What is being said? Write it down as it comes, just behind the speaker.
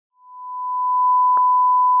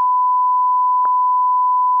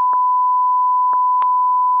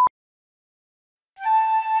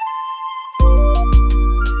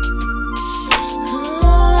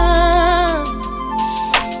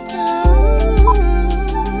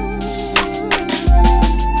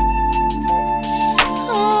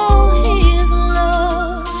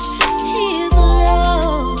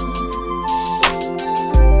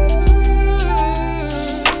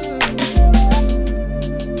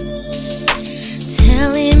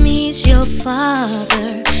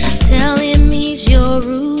Father. Tell him he's your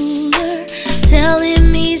ruler. Tell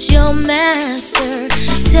him he's your master.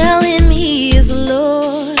 Tell him he is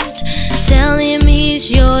Lord. Tell him he's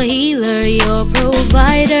your healer, your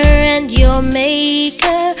provider and your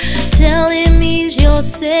maker. Tell him he's your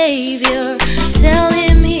savior. Tell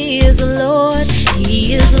him he is Lord.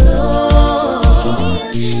 He is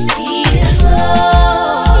Lord. He is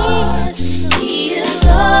Lord. He is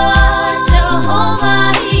Lord.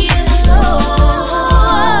 Jehovah, he is Lord.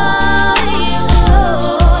 He is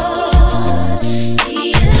Lord.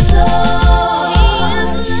 He is Lord.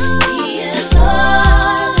 He is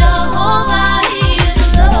Lord. Jehovah, he is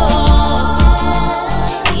Lord.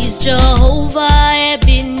 He's Jehovah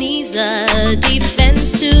Ebenezer, defense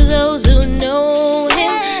to those who know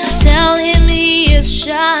him. Tell him he is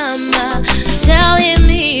Shammah. Tell him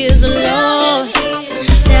he is Lord.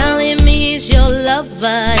 Tell him he's your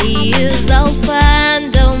lover. He is Alpha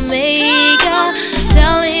and Omega.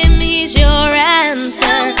 Tell him he's your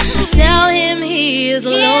answer. Tell him he is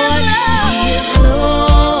Lord. He is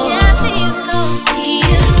Lord. Yes, he is Lord. He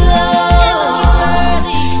is Lord.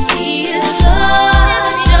 He is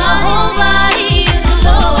Lord. Jehovah, he is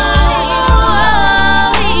Lord.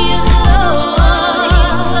 He is Lord.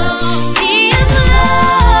 He is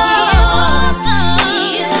Lord. He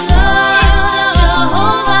is Lord.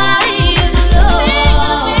 Jehovah, he is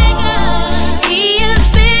Lord. He is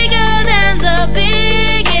bigger than the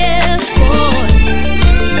biggest boy.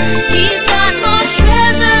 He's got more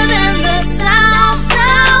treasure than the South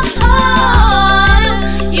Pole.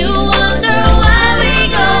 You wonder why we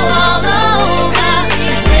go all over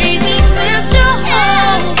praising this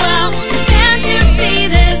Jehovah. Can't you see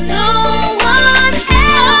there's no one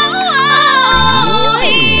else? Oh,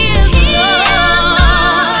 he is Lord.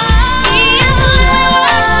 He is Lord.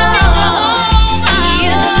 He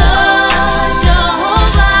is Lord.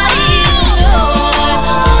 Jehovah, he is Lord.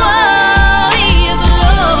 Oh, he is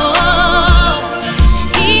Lord.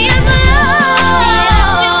 He is Lord.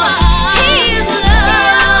 He is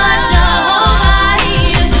Lord. Jehovah, he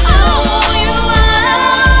is Lord. You are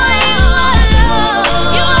Lord. You are Lord.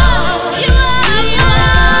 You are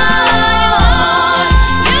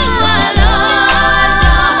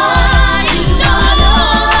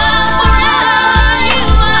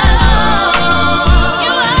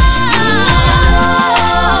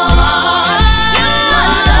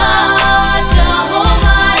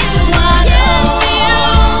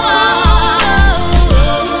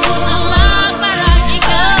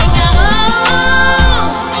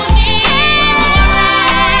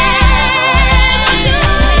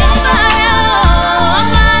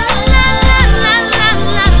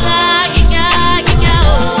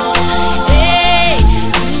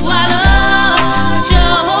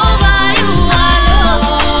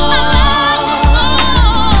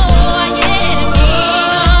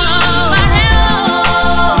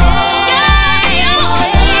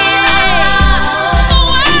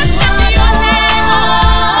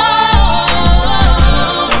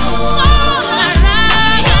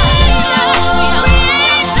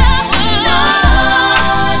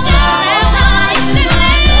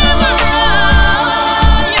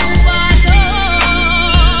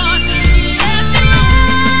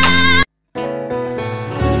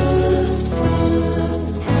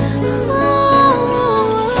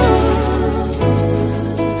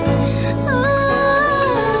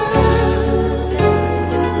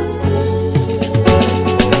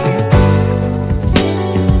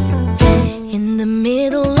in the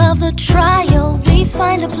middle of the trial, we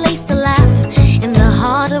find a place to laugh. In the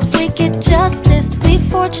heart of wicked justice, we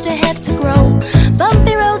forged ahead to grow.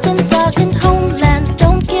 Bumpy roads and darkened homelands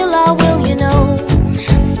don't kill our will, you know.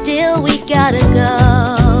 Still we gotta go.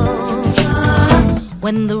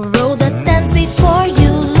 When the road that stands before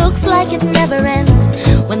you looks like it never ends,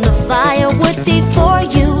 when the fire would devour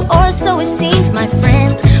you, or so it seems, my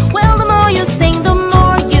friend. Well, the more you sing, the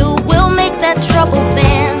more you will make that trouble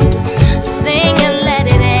bend. Sing and let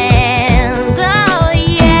it end. Oh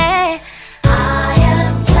yeah. I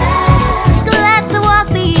am glad, glad to walk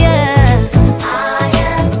the earth. I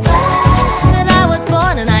am glad that I was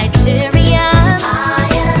born a Nigerian. I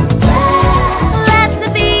am glad, glad to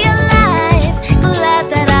be alive, glad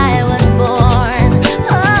that I was born.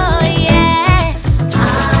 Oh yeah.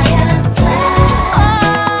 I am glad. Oh,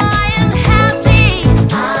 I am happy.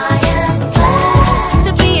 I am glad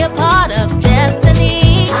to be a part of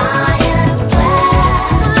destiny. I am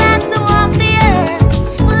glad to walk the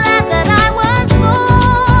earth, glad that I was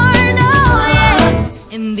born. Oh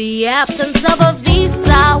yeah. In the absence of a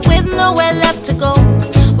visa, with nowhere left to go,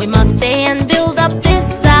 we must stay and build up this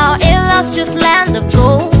our illustrious land of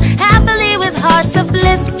gold. Happily with hearts of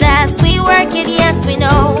bliss as we work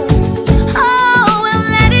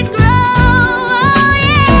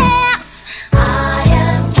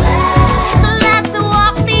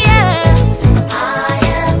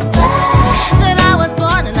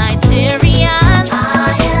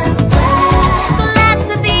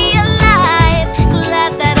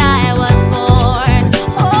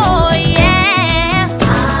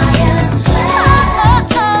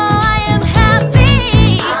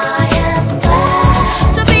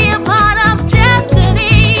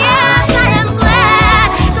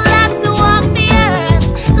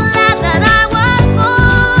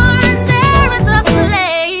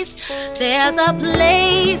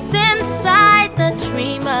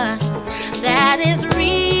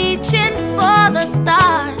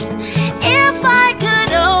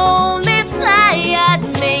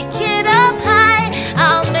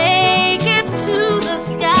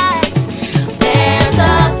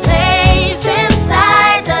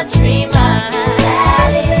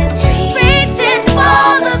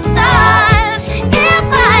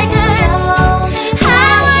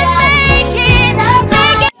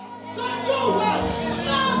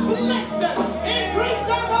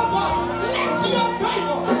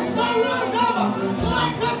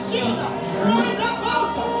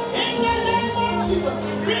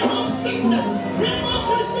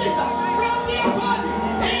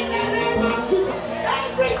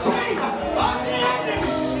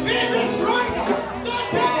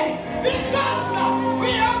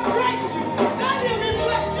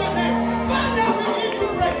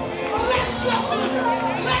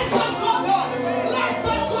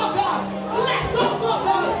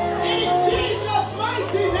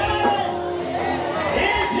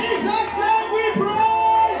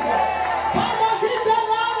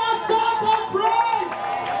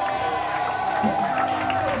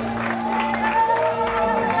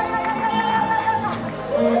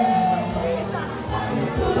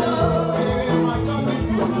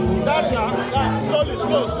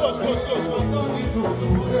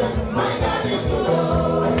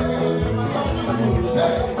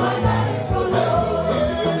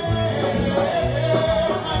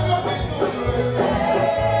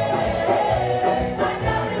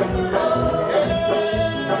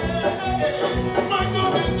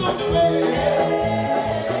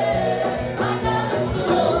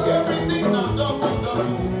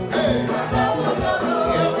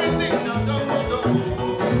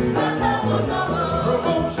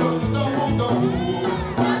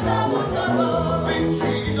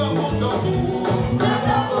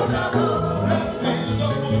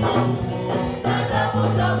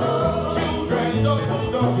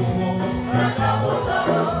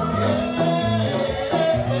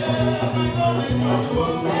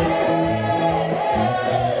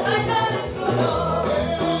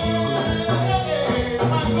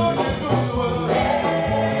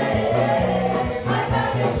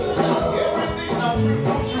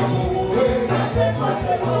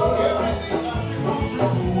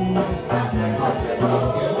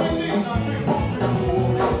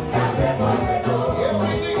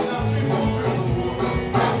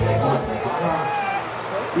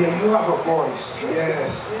voice.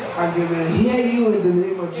 Yes. And they will hear you in the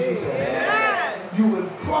name of Jesus. You will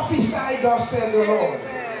prophesy, thus said the Lord,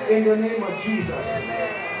 in the name of Jesus.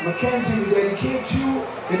 Mackenzie, we dedicate you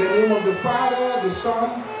in the name of the Father, the Son,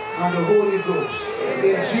 and the Holy Ghost.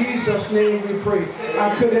 In Jesus' name we pray.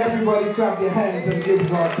 And could everybody clap their hands and give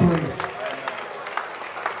God praise?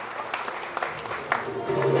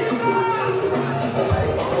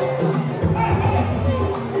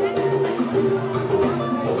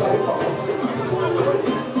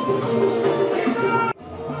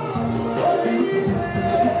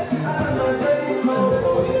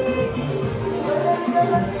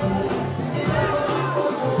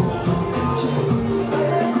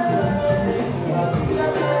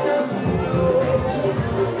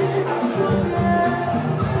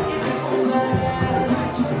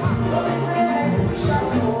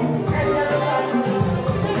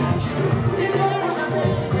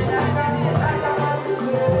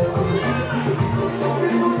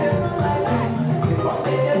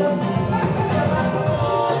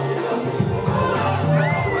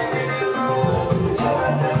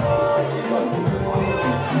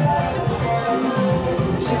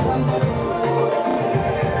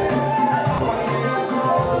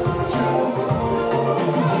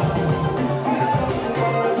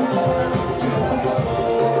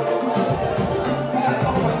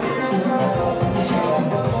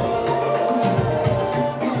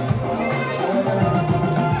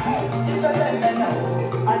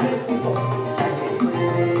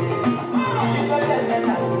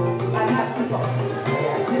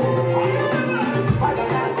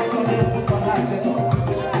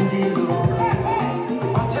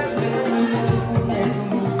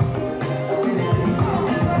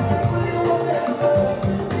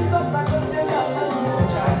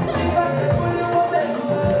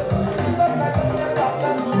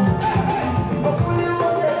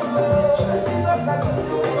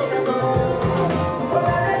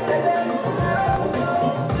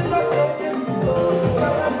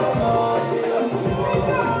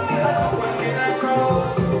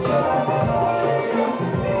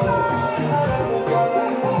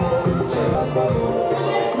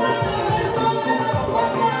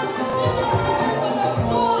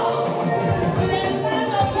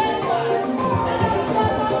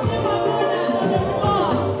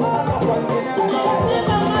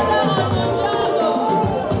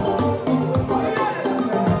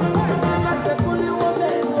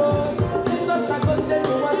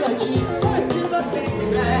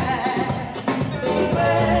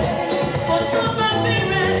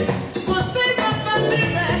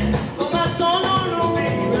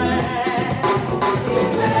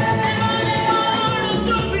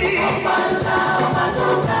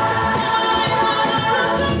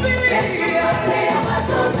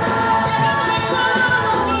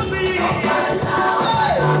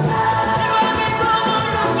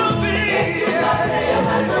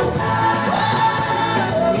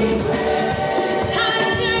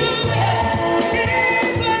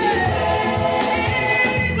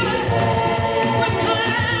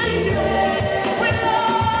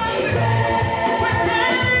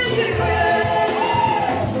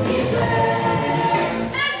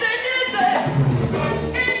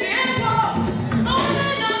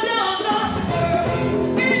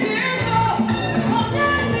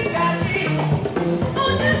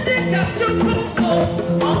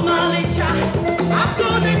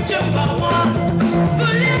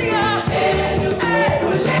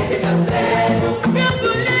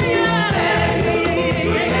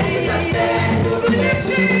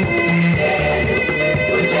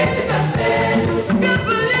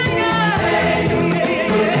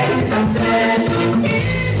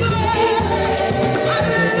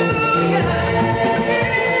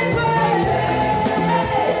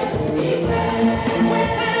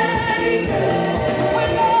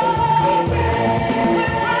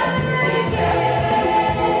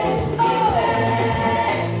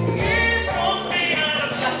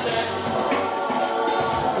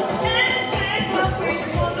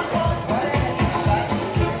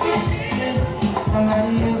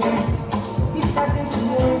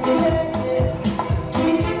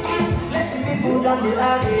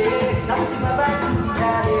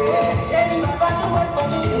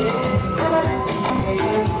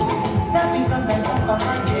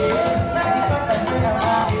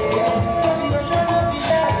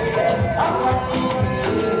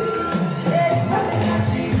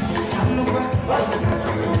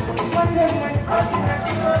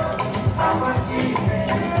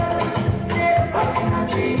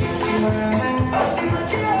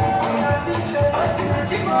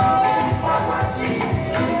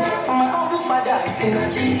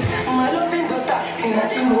 My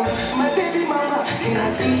baby mama,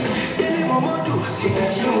 Sinachi. Tell mama do,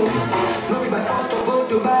 Sinachi. No be by force to go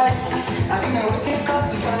to buy. I mean I will take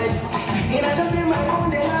up the fight. And I just need my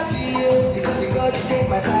own they laugh here. Because they got to take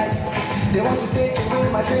my side. They want to take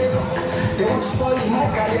away my favor. They want to spoil my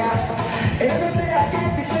career. And they say I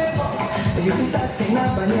get the favor. You be taxing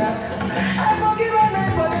up and I won't give a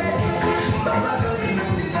name for that. Baba don't even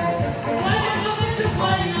do that. When you're moving to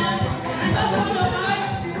Korea, I just want to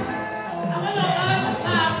urge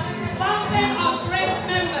fountain of grace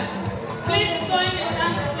members. Please join the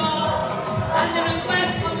dance floor at the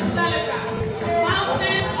request of the celebrant.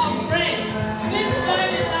 Fountain of grace. Please join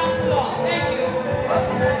the dance floor. Thank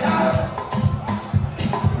you.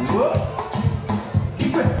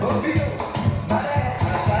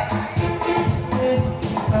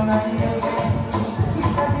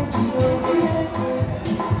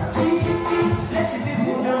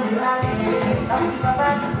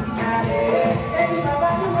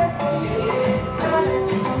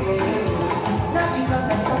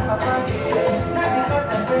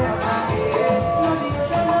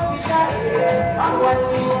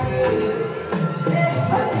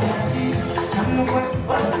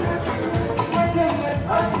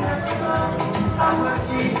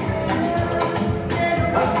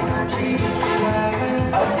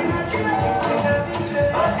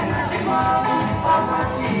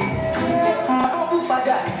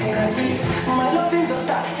 My loving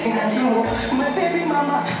daughter, Sinachi. My baby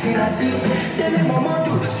mama, Sinachi. Tell mama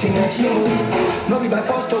do, Sinachi. No be by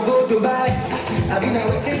force to go to buy. I been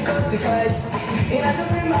waiting cause the fight. And I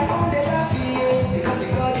just made my own they laugh here. Because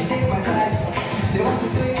they got to take my side. They want to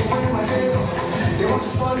take away my favor. They want to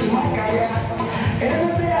spoil my career. And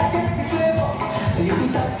I say I get the flavor. You be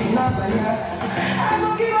taxing up and I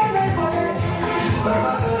don't give a name for that.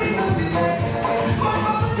 Mama don't even do that.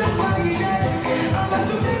 Mama just want to get. I'm about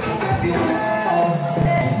to make a happy man.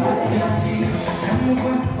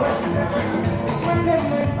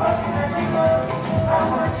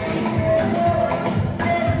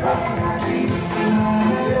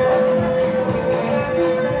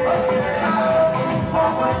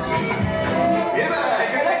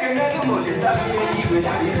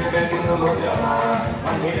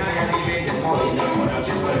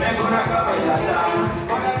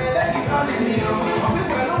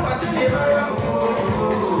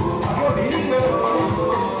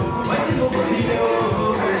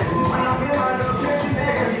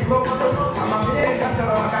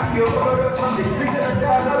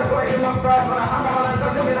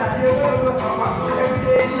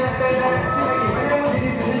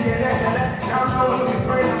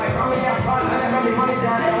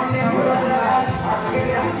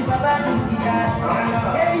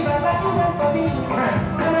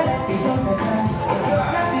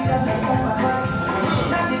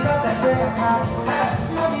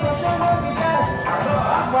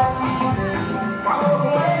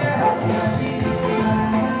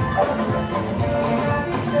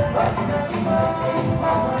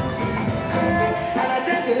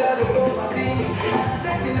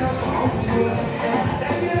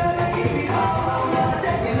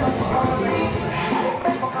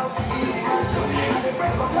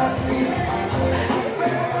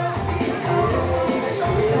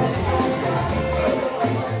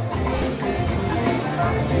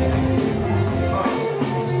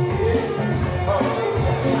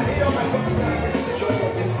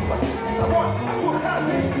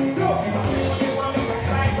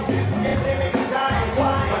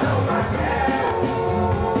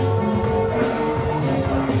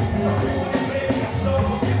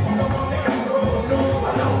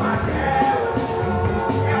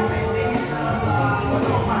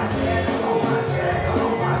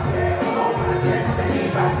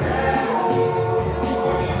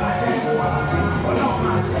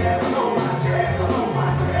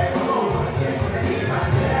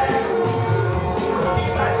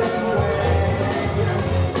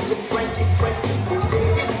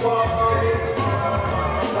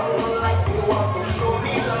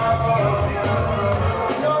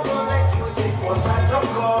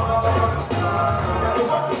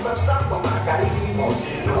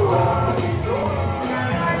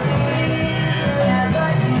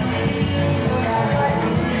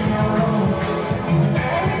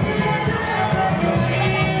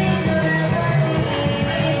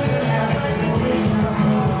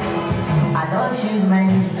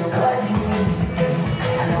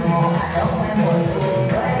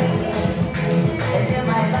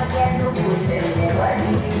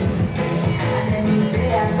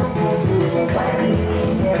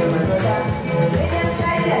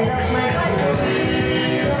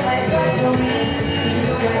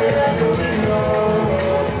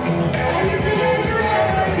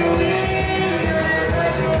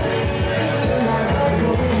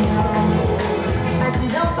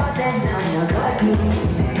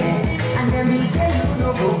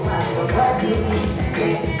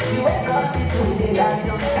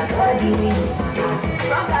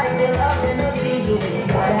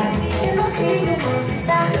 see you, my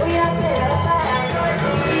sister. Oh, yeah,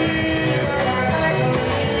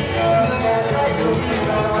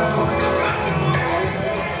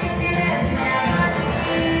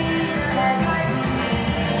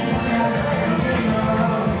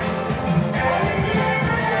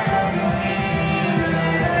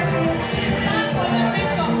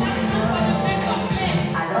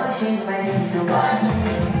 I don't change my name to God.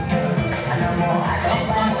 And I'm more, I don't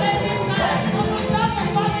buy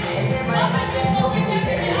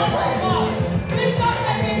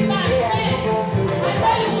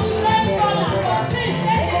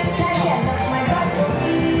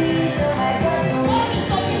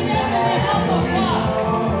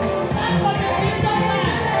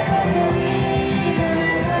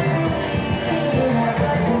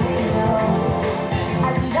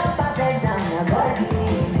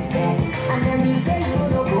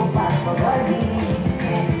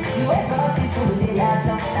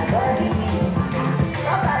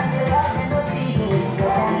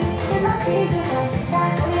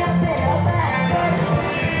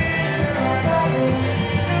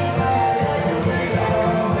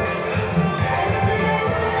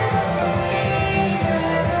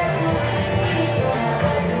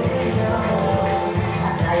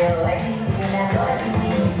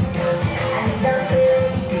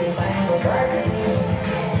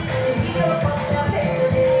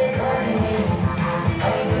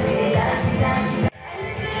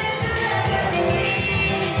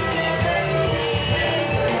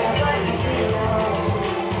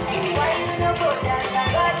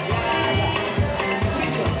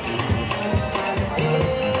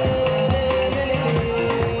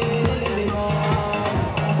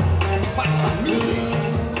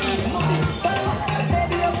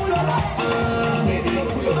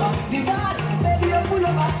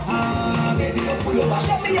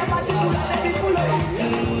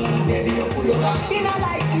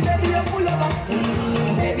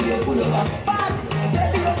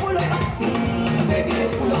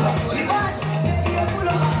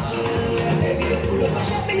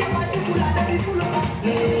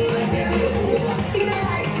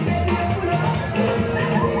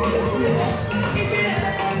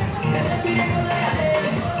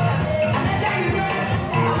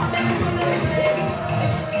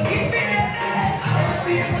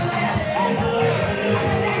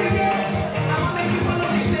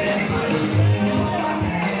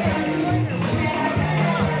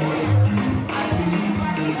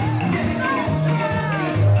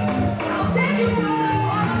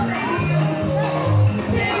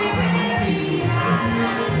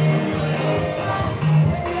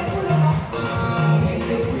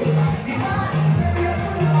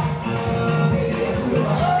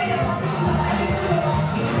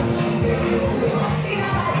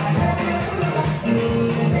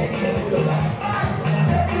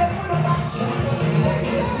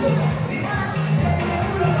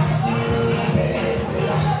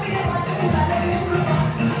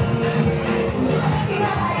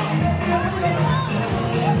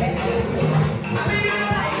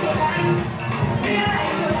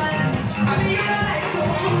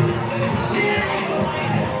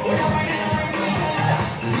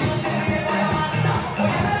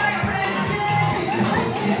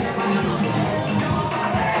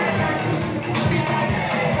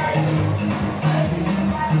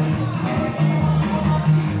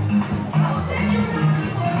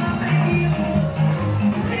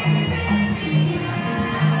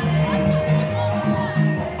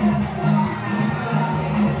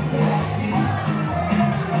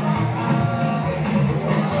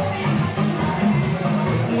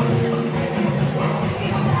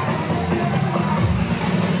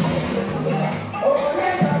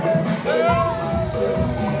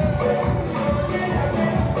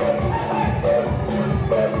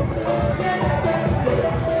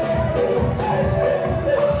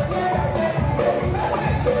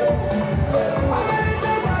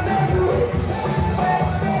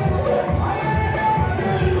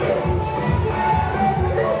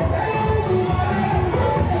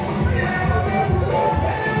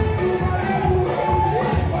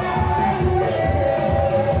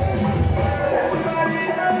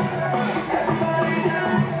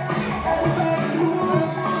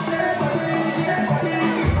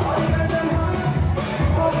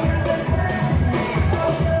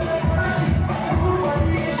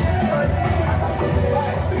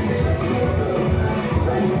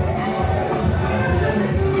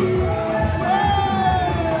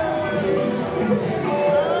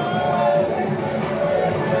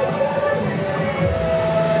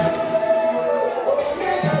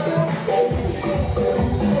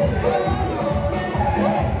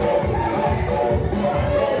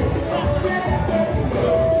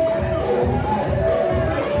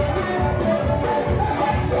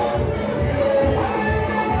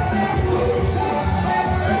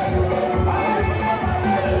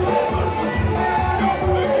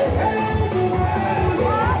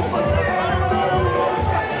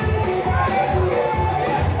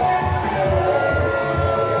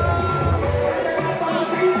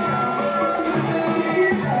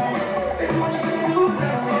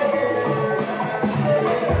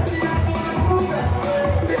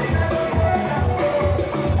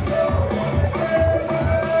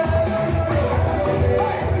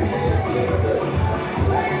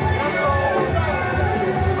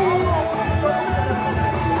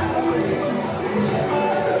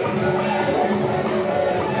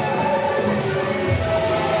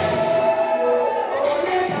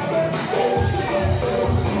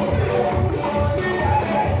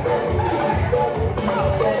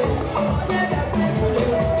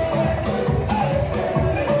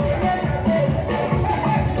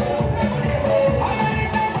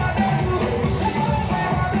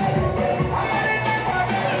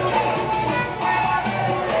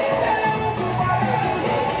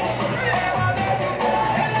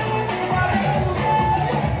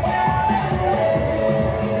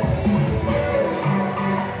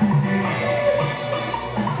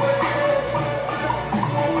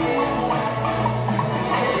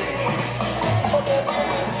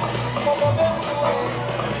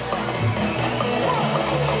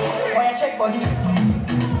body.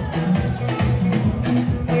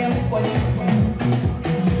 Oh yeah, move body.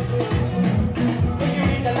 Make you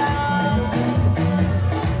ring alarm.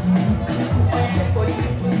 Oh yeah, shake body.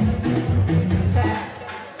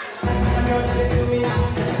 I'm your daddy to me now.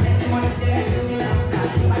 Get some money there to me now.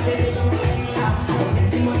 My daddy to me now. Get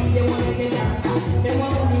some money they wanna get down. They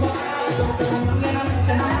want to be my house. So I'm gonna reach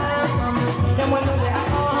an house. They want to be a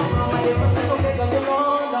home. They want to go get us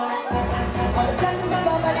alone. All the blessings of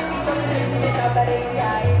God, they see just make me shout hallelujah.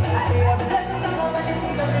 I say all the blessings of God, they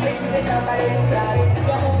see just make me shout hallelujah.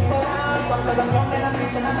 They won't be around, some 'cause I'm young and I'm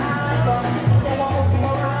rich and I'm handsome. They won't be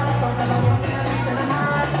around, some 'cause I'm young and I'm rich and I'm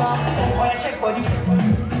handsome. Oh yeah, shake body.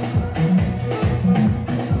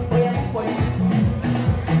 Oh yeah, move body.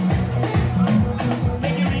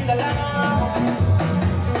 Make you ring alarm.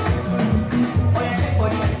 Oh yeah, shake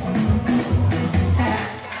body.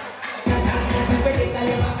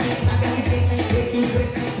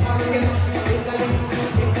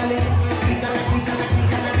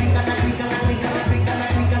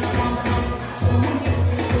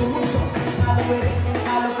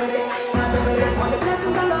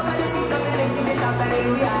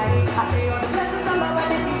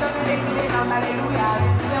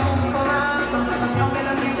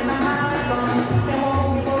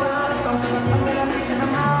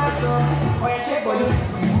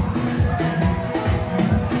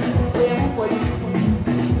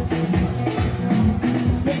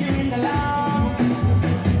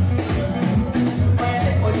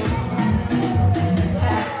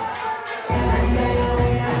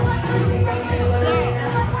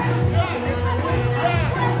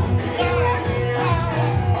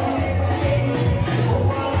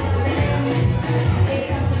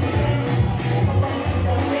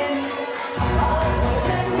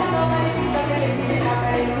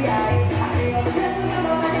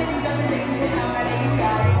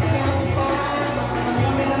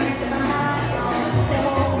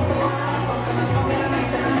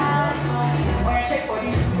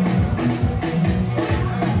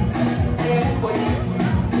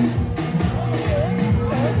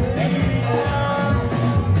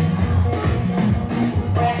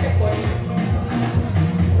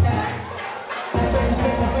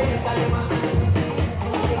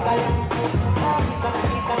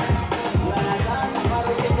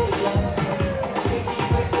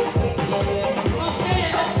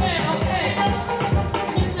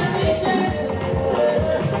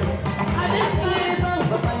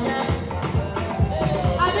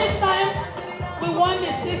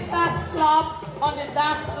 On the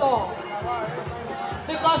dance floor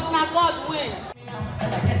because now God win.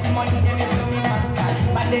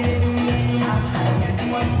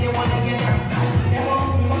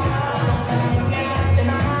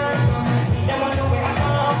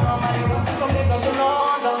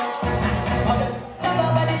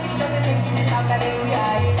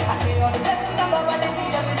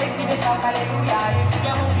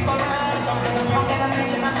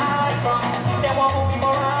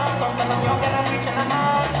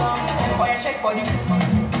 Oh yeah, shake body.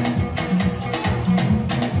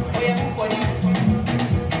 Oh yeah, move body.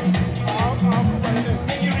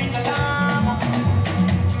 Make you ring alarm.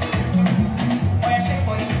 Oh yeah, shake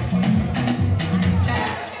body.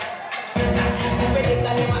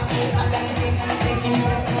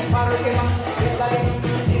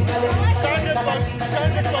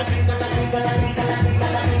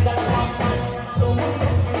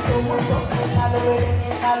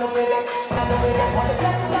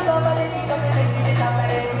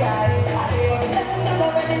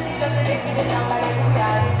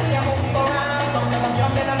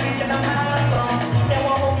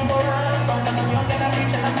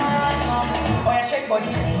 Oh yeah, shake body.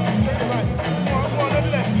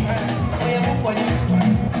 Oh yeah, move body.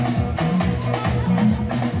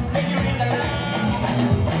 Make you ring alarm.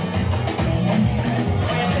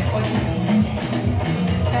 Oh yeah, shake body.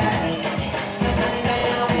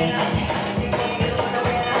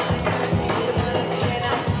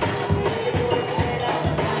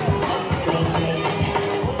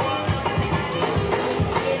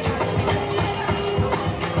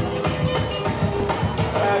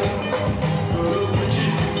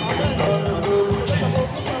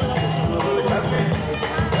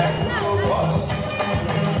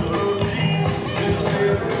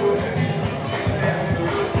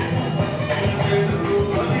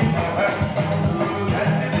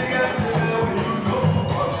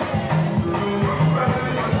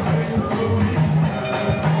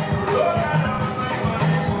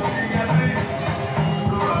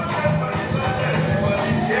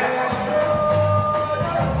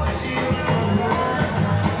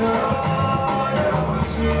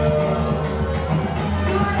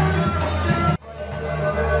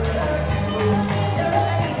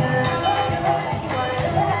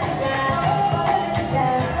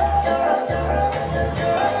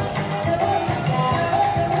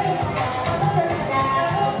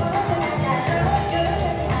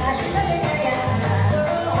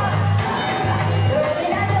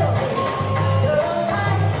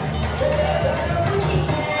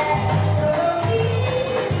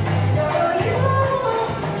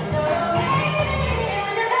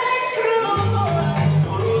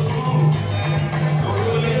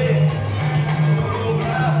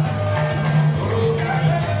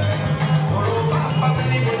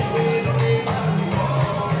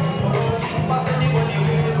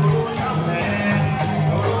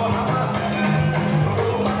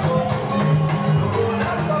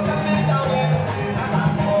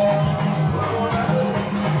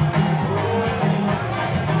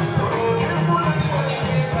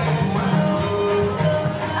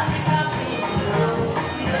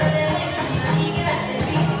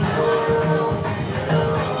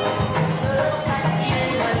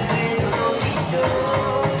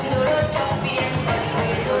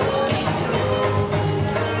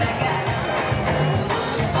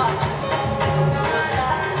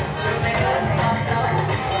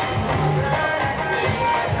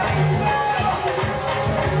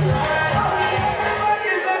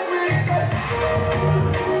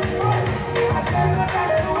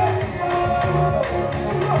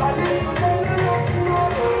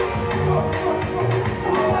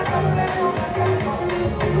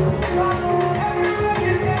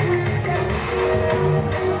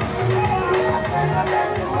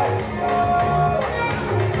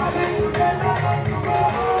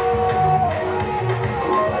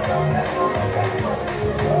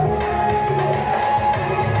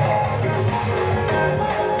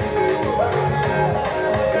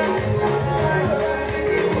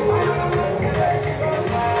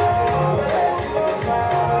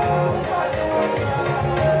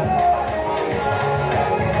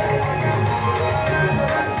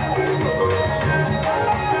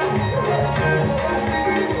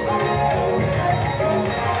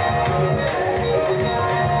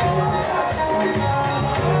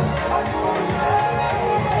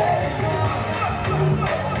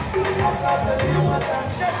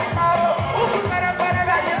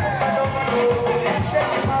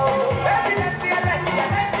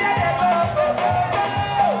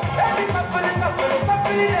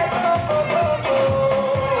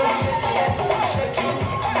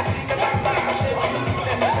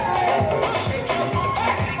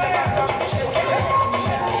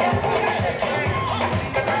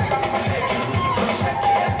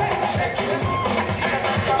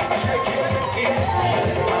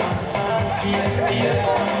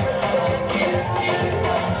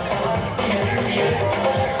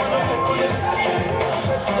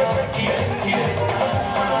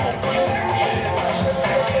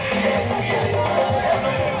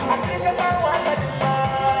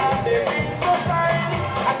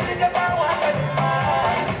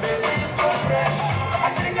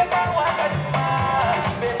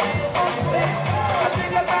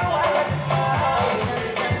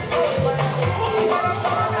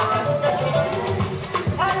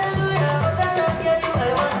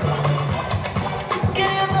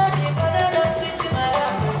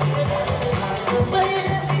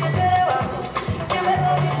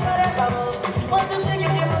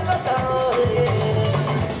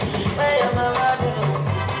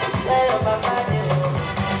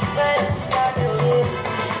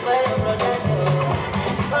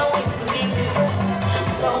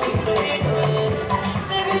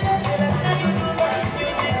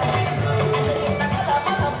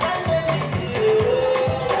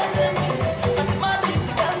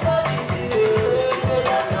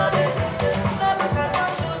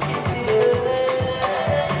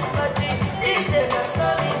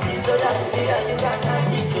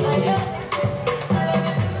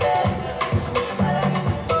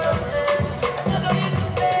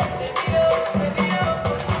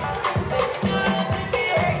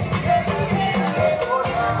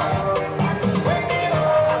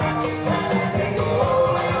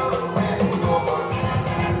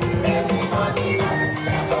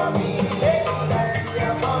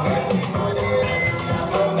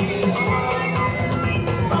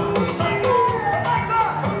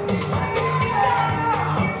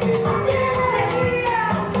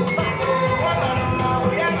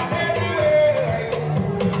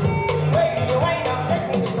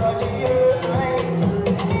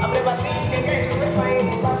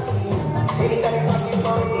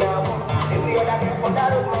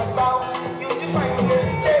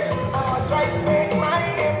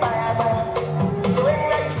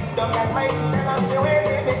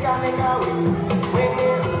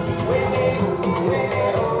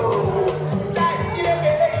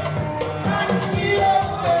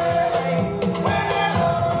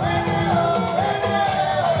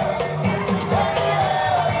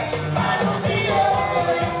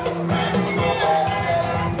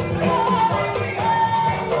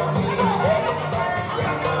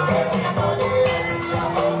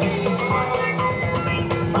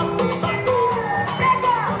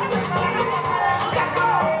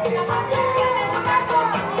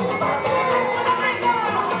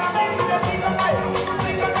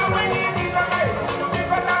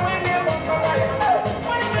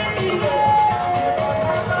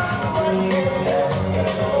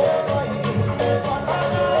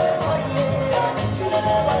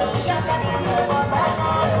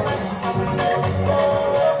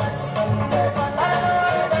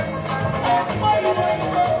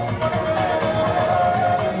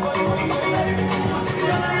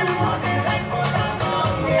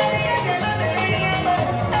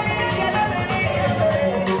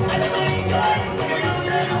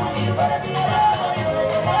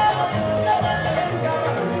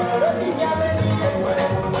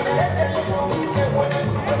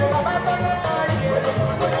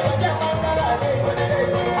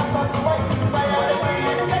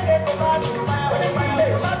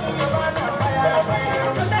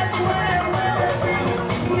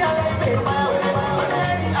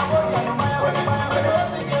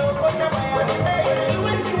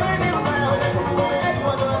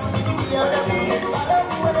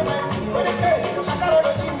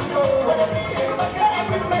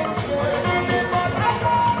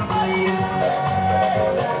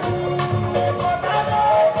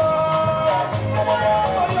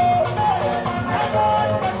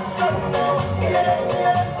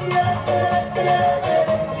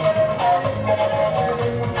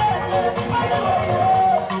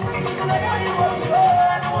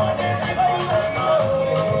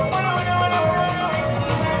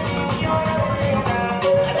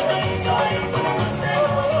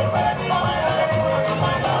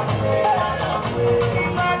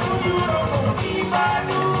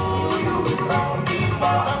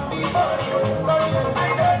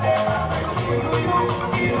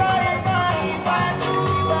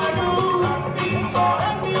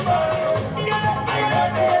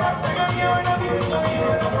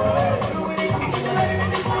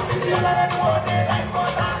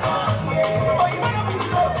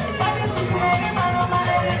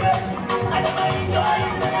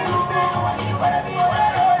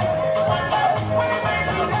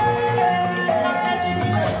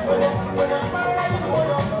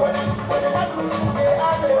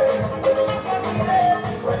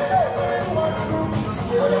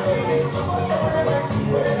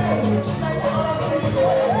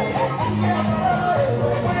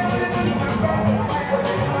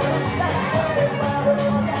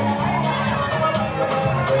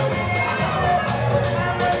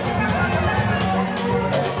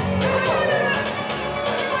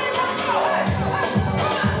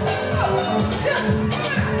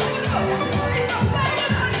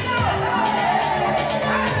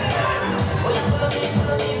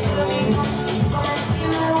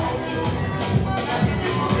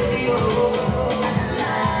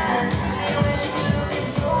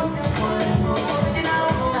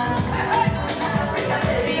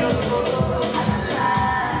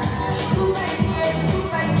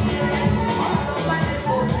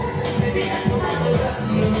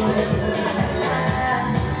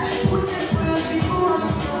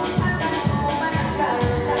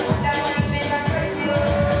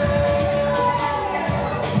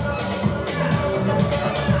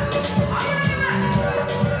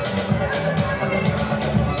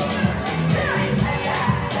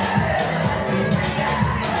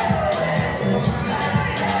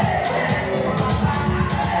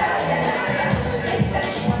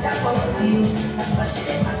 Everybody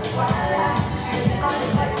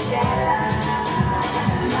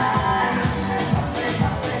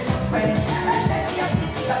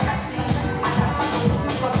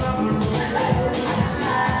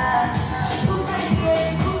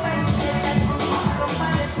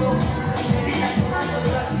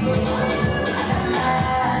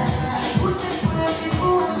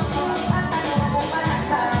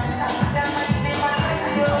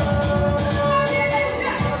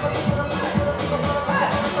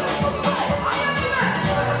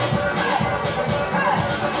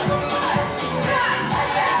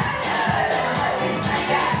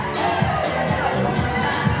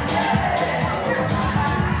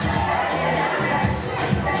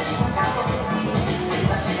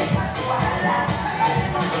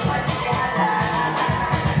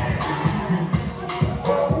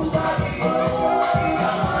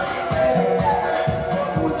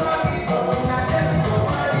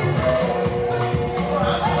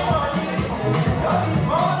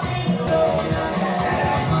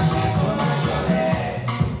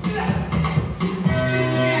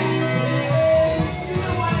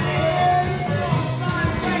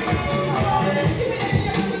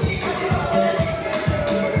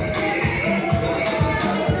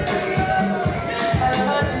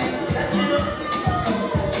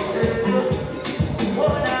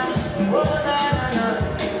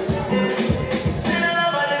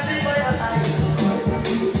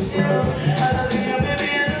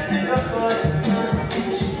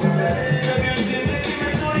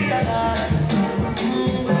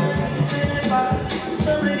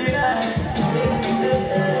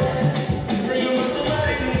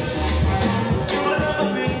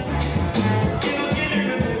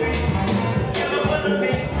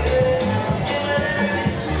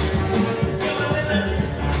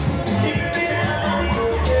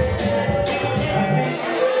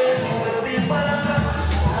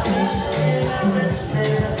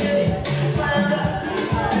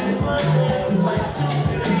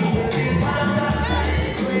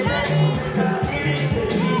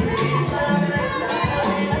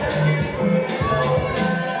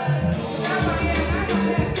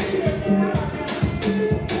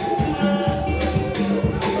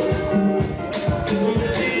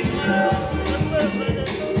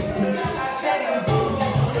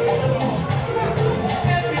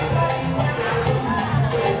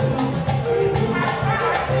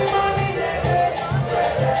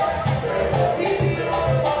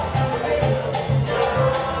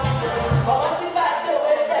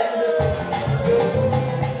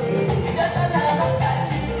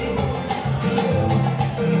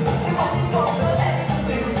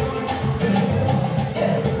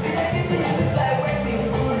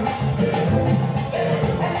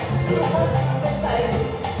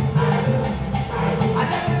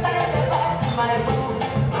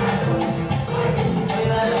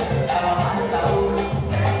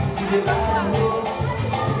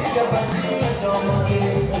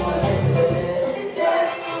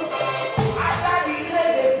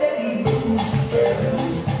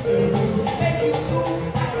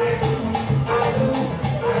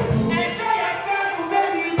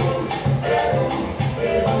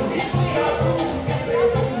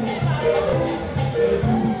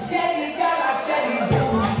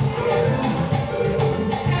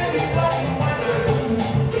wanna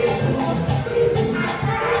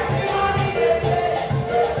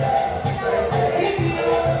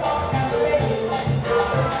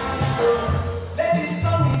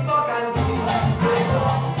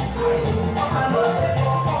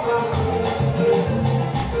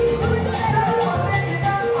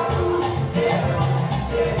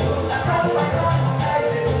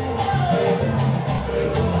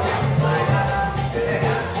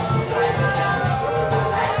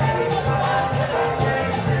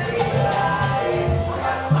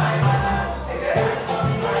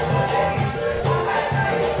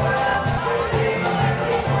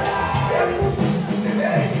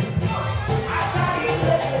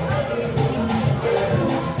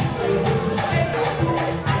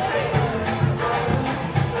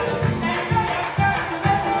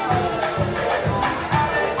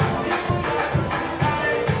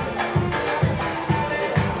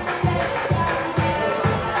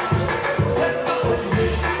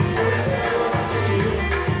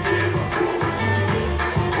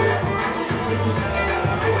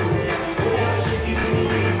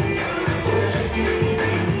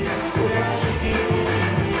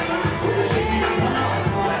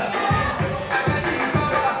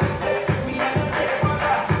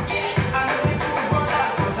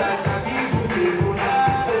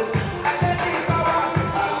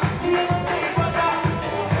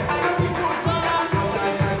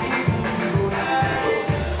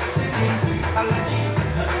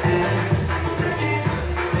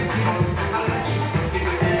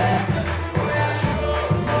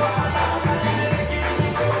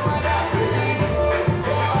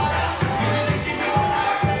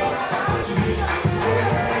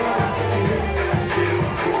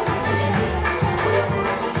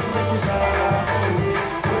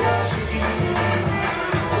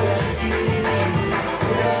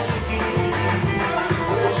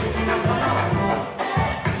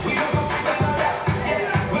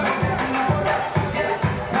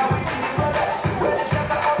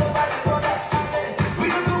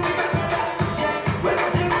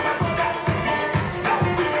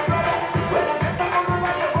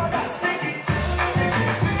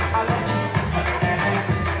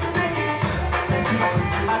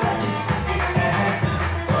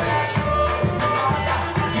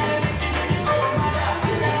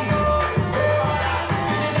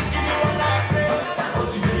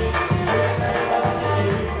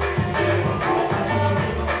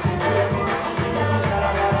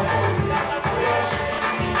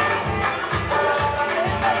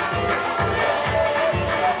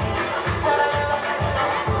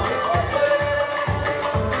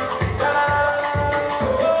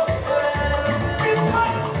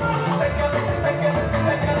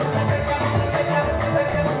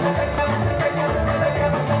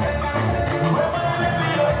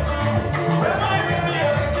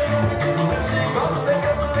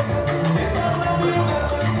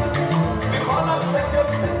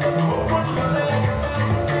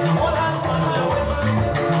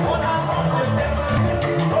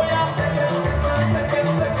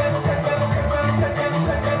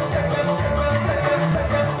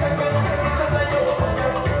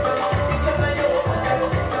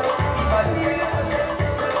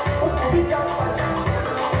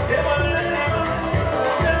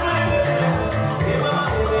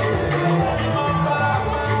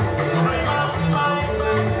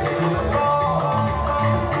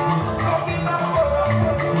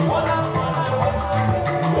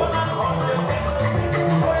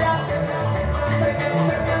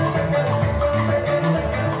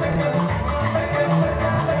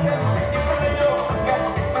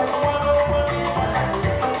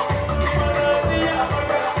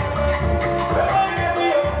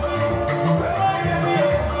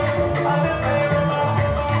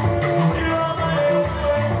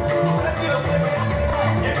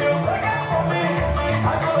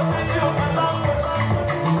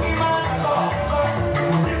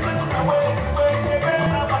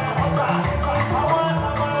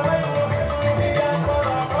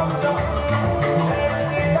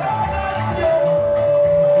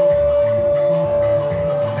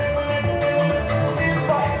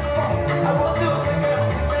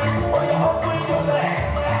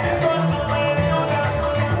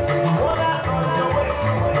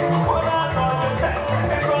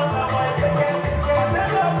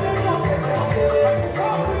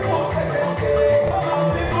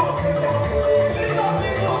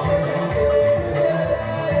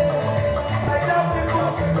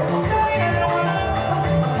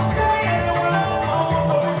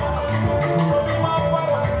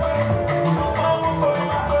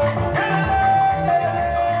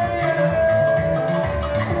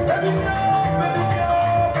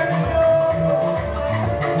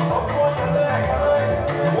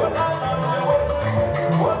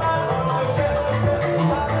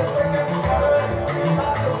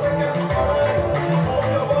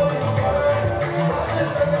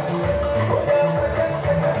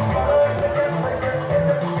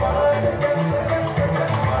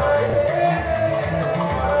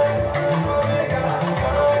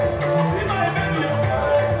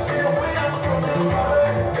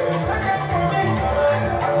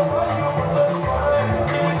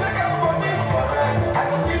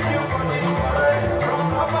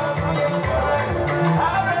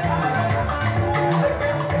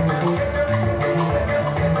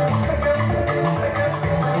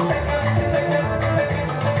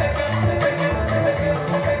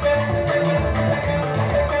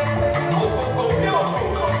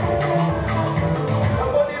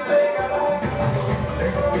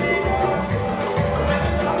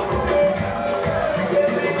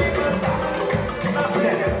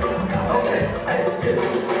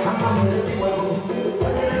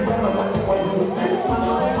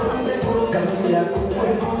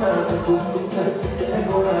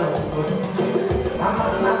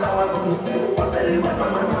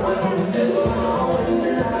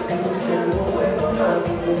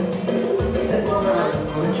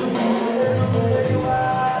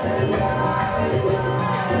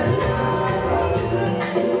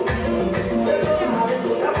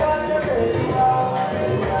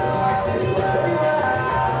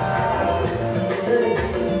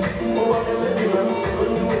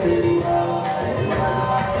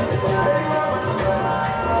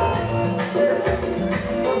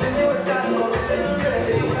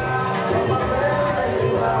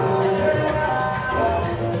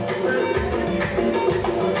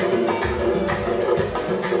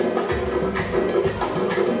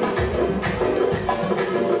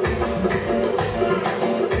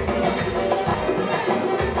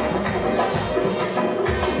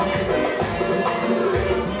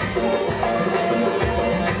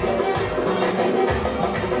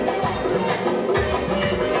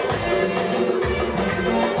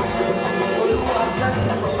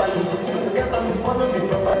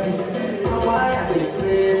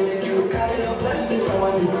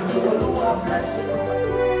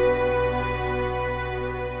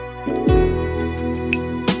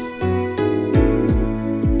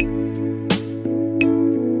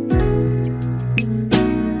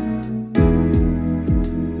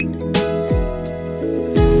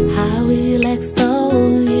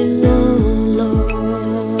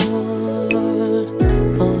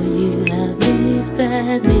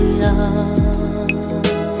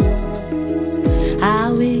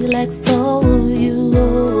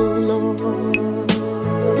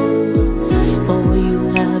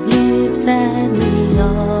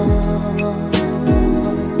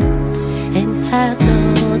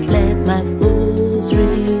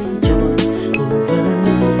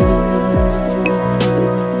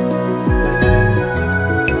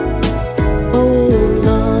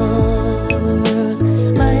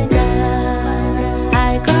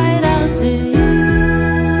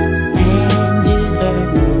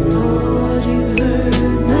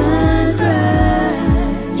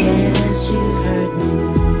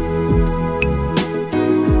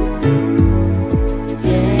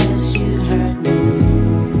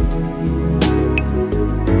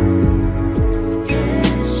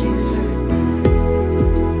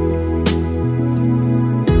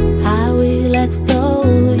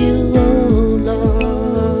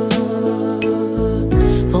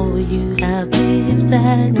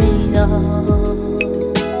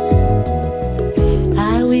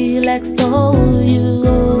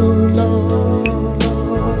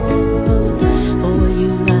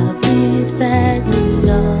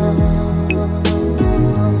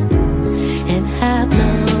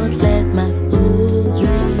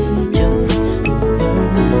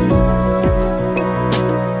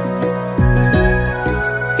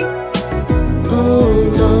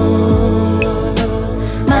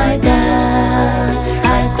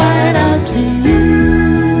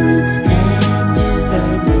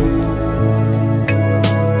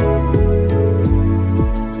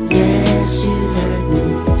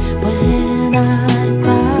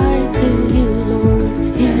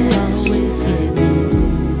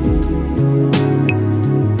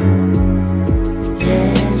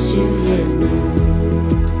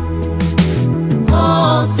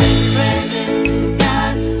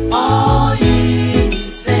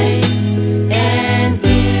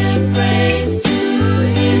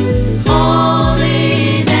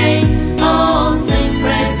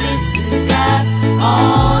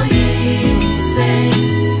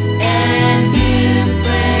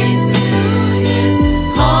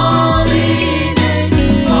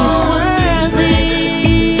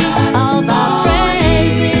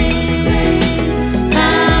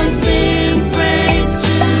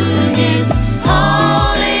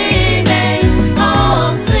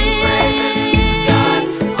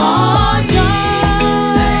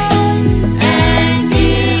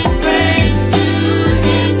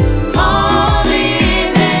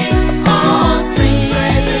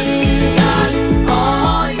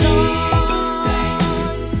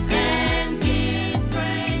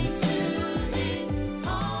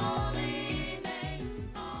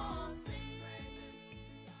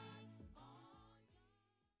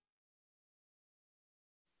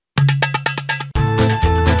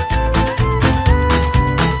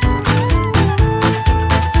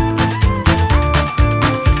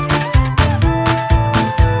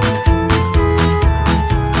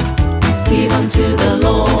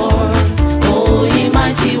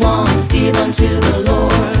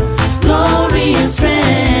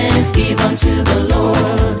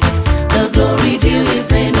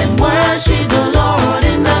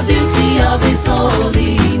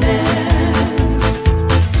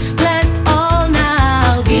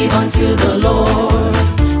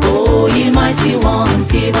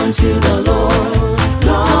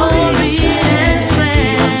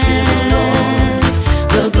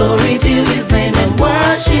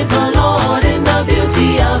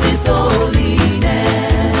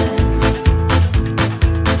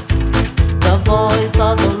voice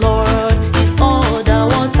of the Lord.